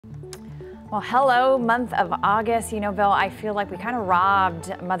Well, hello, month of August. You know, Bill, I feel like we kind of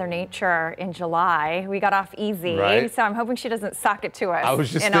robbed Mother Nature in July. We got off easy, right? So I'm hoping she doesn't sock it to us. I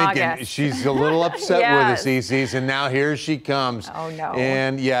was just in thinking, August. she's a little upset Yes. with us, ECs, and now here she comes. Oh, no.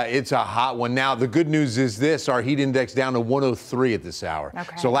 And yeah, it's a hot one. Now, the good news is this, our heat index down to 103 at this hour.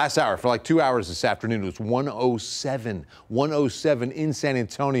 Okay. So last hour, for like 2 hours this afternoon, it was 107. 107 in San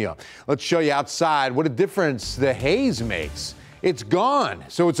Antonio. Let's show you outside what a difference the haze makes. It's gone.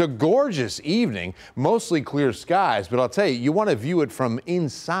 So it's a gorgeous evening, mostly clear skies, but I'll tell you, you want to view it from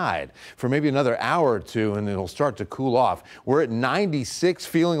inside for maybe another hour or two and it'll start to cool off. We're at 96,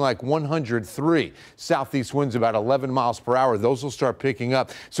 feeling like 103. Southeast winds about 11 miles per hour. Those will start picking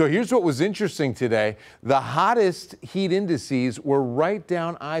up. So here's what was interesting today. The hottest heat indices were right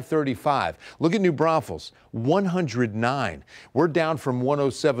down I-35. Look at New Braunfels, 109. We're down from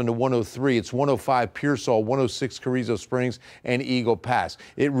 107 to 103. It's 105 Pearsall, 106 Carrizo Springs, and Eagle Pass.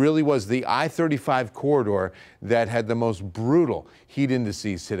 It really was the I-35 corridor that had the most brutal heat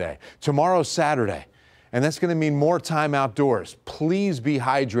indices today. Tomorrow, Saturday, and that's going to mean more time outdoors. Please be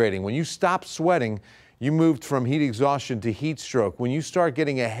hydrating. When you stop sweating, you moved from heat exhaustion to heat stroke. When you start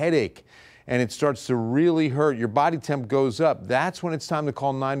getting a headache and it starts to really hurt, your body temp goes up, that's when it's time to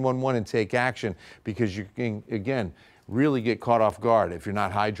call 911 and take action, because you can, again, really get caught off guard if you're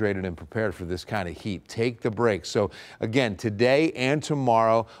not hydrated and prepared for this kind of heat. Take the break. So again, today and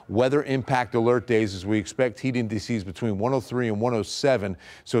tomorrow, weather impact alert days, as we expect heat indices between 103 and 107.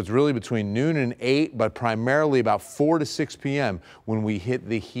 So it's really between noon and 8, but primarily about 4 to 6 p.m. when we hit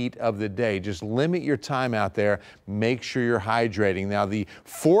the heat of the day. Just limit your time out there. Make sure you're hydrating. Now, the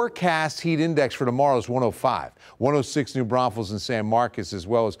forecast heat index for tomorrow is 105, 106 New Braunfels and San Marcos, as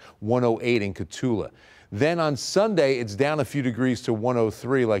well as 108 in Cotulla. Then on Sunday, it's down a few degrees to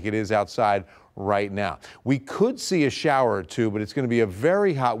 103 like it is outside right now. We could see a shower or two, but it's going to be a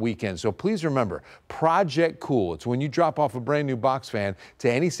very hot weekend. So please remember, Project Cool. It's when you drop off a brand new box fan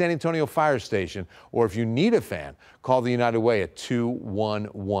to any San Antonio fire station, or if you need a fan, call the United Way at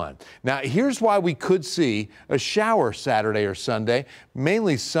 211. Now, here's why we could see a shower Saturday or Sunday,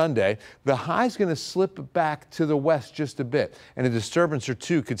 mainly Sunday. The high's going to slip back to the west just a bit, and a disturbance or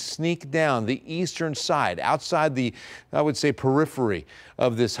two could sneak down the eastern side, outside the, I would say, periphery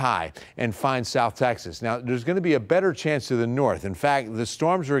of this high, and find South Texas. Now, there's going to be a better chance to the north. In fact, the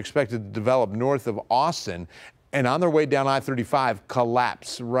storms are expected to develop north of Austin, and on their way down I-35,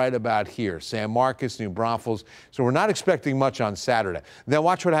 collapse right about here. San Marcos, New Braunfels. So we're not expecting much on Saturday. Then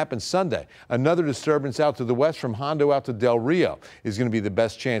watch what happens Sunday. Another disturbance out to the west from Hondo out to Del Rio is going to be the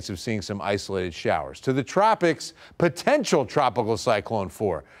best chance of seeing some isolated showers. To the tropics, potential tropical cyclone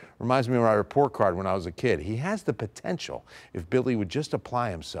 4. Reminds me of my report card when I was a kid. He has the potential if Billy would just apply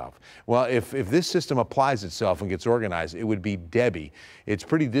himself. Well, if this system applies itself and gets organized, it would be Debbie. It's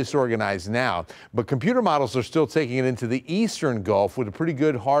pretty disorganized now, but computer models are still taking it into the eastern Gulf with a pretty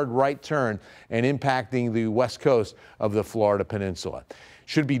good hard right turn and impacting the west coast of the Florida Peninsula.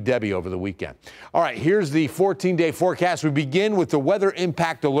 Should be Debbie over the weekend. All right, here's the 14-day forecast. We begin with the weather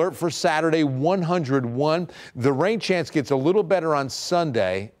impact alert for Saturday, 101. The rain chance gets a little better on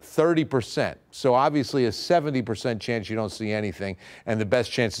Sunday, 30%. So obviously a 70% chance you don't see anything. And the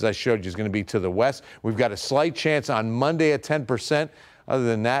best chances I showed you is going to be to the west. We've got a slight chance on Monday at 10%. Other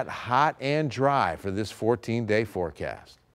than that, hot and dry for this 14-day forecast.